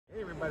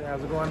Everybody,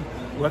 how's it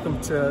going? Welcome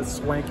to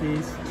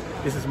Swankee's.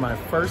 This is my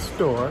first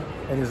store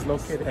and it's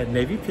located at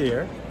Navy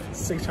Pier,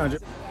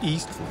 600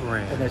 East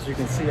Grand. And as you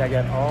can see, I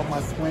got all my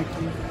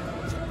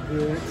Swanqee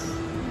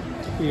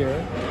goods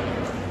here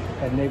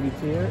at Navy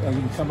Pier, and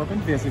you can come up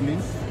and visit me.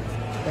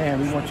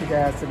 And we want you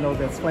guys to know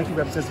that Swanqee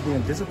represents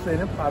being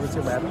disciplined and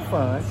positive, having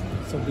fun.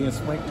 So being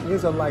Swanqee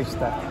is a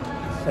lifestyle.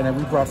 And then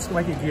we brought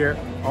Swanqee gear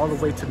all the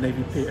way to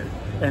Navy Pier.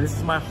 And this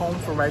is my home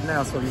for right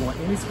now. So if you want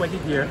any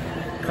Swanqee gear,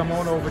 come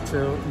on over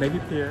to Navy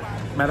Pier.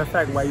 Matter of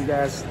fact, while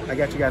I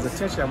got you guys'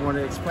 attention, I want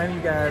to explain to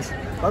you guys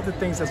other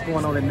things that's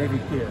going on at Navy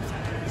Pier.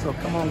 So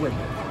come on with me.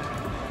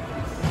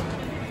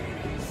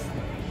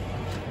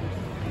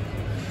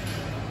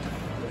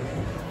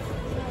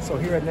 So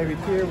here at Navy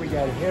Pier, we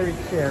got Harry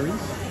Carey's.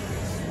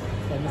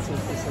 And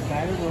it's a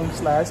dining room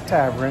 /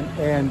 tavern.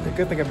 And the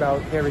good thing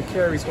about Harry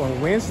Carey's,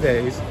 on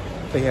Wednesdays,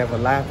 they have a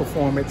live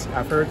performance.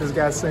 I've heard this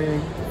guy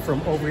sing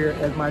from over here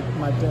at my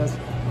desk.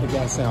 The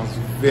guy sounds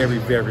very,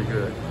 very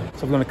good.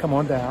 So we're gonna come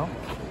on down.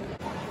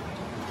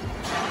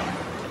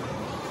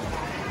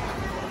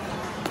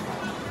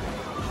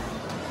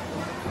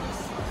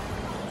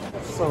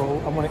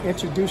 So I want to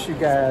introduce you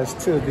guys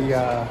to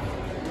the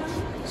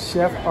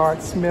Chef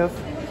Art Smith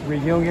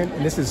reunion.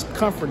 And this is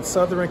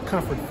Southern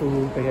comfort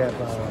food. They have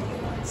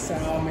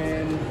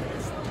salmon,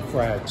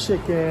 fried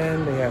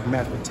chicken, they have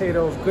mashed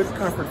potatoes, good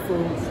comfort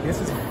food.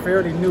 This is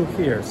fairly new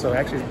here, so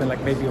actually it's been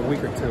like maybe a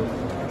week or two.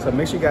 So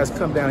make sure you guys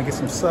come down and get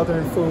some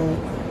Southern food,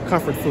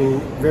 comfort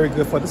food, very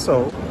good for the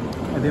soul.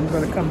 And then we're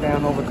gonna come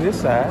down over to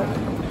this side.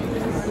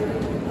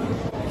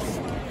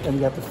 And we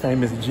got the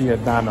famous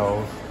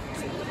Giordano's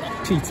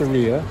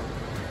Pizzeria.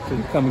 So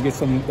you come and get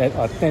some of that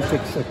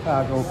authentic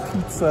Chicago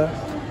pizza.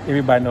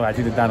 Everybody knows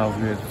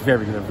Giordano's is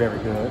very good, very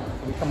good.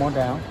 We come on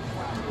down.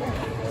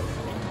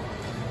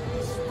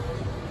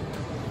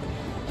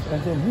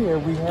 And then here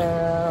we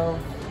have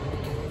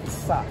the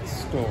sock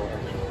store.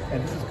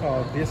 And this is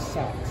called This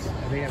Socks.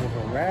 And they have a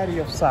variety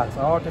of socks,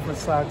 all different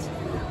socks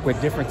with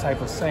different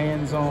type of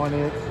sayings on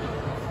it.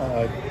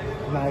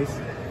 Nice,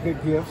 good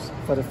gifts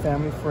for the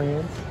family,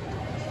 friends.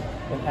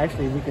 And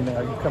actually we can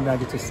you come down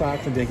and get your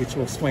socks and then get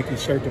you a Swanqee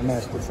shirt to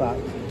match the sock.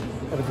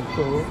 That'll be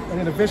cool. And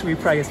then eventually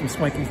we probably get some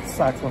Swanqee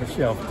socks on the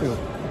shelf too.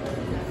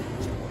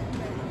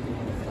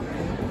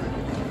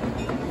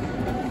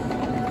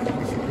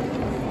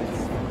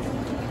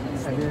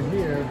 And then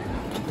here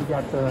we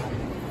got the,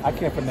 I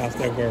can't pronounce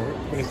that word,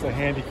 but it's a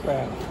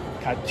handicraft,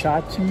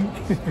 kachachi,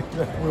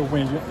 we'll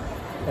wing it.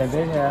 And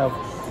they have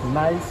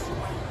nice,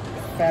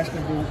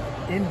 fashionable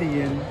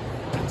Indian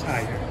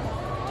attire.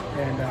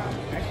 And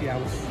actually I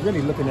was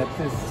really looking at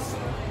this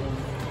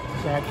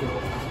jacket,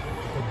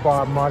 the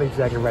Bob Marley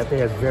jacket right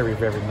there is very,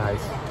 very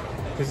nice.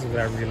 This is what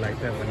I really like,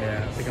 that one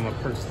there. I think I'm gonna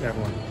purchase that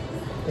one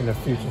in the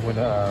future when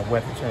the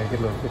weather change, get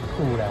a little bit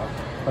cool out.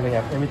 But they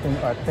have everything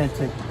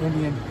authentic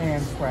Indian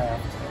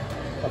handcraft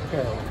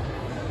apparel,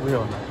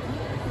 real nice.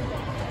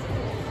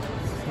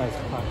 Nice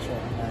poncho,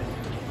 nice.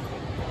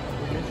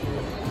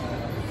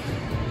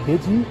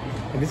 Hiji,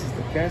 and this is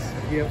the best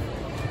gift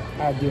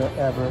idea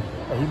ever.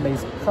 He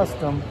makes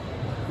custom,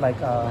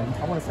 like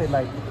I want to say,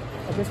 like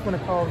I guess we're gonna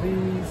call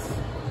these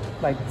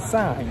like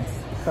signs,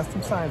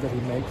 custom signs that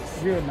he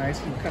makes. Real nice.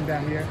 You come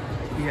down here.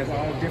 He has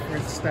all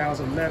different styles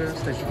of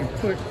letters that you can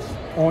put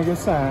on your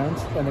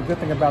signs. And the good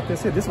thing about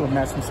this here, this will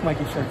match some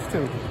Swanqee shirts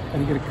too.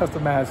 And you get a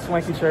customized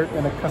Swanqee shirt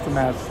and a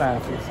customized sign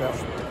for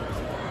yourself.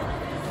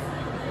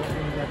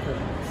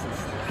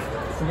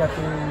 We got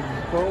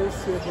the gold,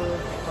 silver,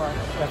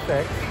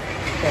 FX.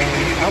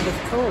 And I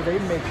was told they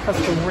make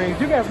custom rings.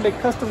 You guys make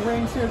custom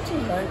rings here too,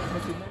 right?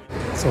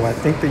 So I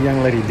think the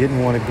young lady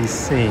didn't want to be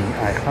seen.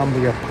 I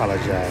humbly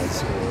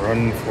apologize.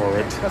 Run for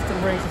it.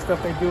 Custom rings and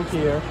stuff they do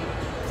here.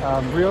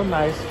 Real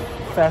nice,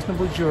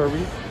 fashionable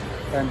jewelry.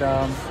 And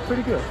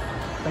pretty good.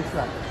 Thanks a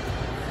lot.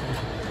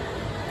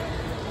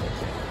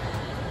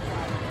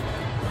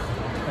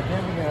 And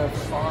then we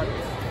have art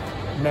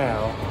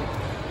now.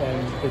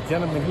 And the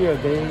gentlemen here,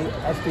 they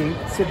actually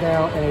sit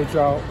down and they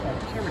draw a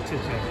heritage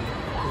of it,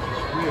 which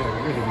is really,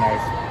 really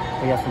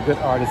nice. They got some good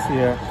artists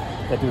here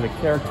that do the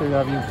character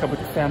of you. You come with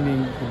the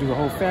family, you do the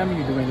whole family,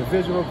 you do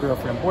individual,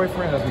 girlfriend,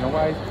 boyfriend, husband and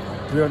wife.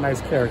 Real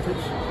nice characters.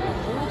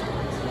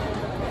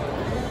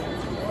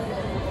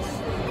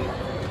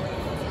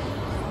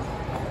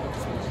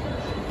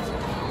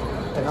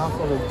 And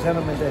also the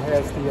gentleman that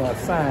has the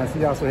signs,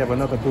 he also have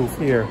another booth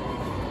here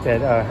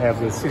that have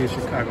the city of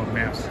Chicago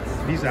maps.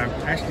 These are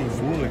actually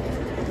wood,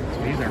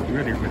 so these are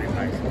really, really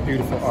nice.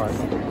 Beautiful art,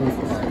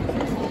 beautiful art.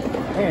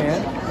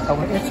 And I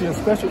want to issue a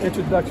special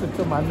introduction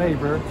to my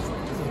neighbor.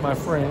 This is my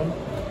friend,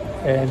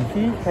 and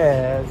he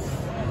has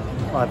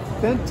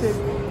authentic,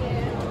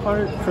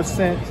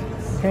 100%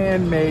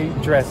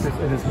 handmade dresses.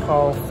 It is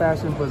called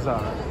Fashion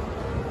Bazaar,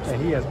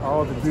 and he has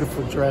all the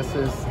beautiful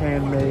dresses,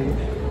 handmade,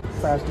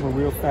 fashionable,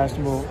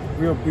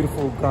 real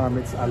beautiful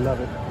garments. I love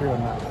it, real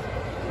nice.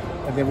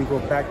 And then we go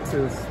back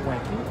to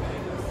Swanqee.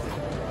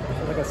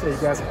 Like I said,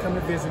 you guys can come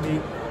and visit me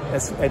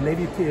That's at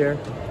Navy Pier,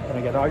 and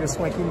I got all your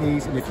Swanqee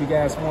needs. And if you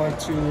guys want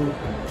to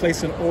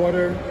place an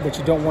order, but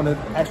you don't want to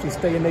actually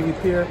stay in Navy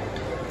Pier,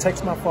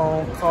 text my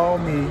phone, call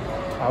me.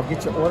 I'll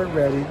get your order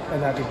ready,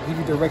 and I can give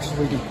you directions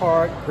where you can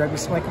park, grab your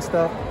Swanqee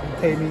stuff,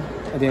 pay me,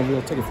 and then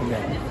we'll take it from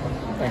there.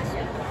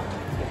 Thanks.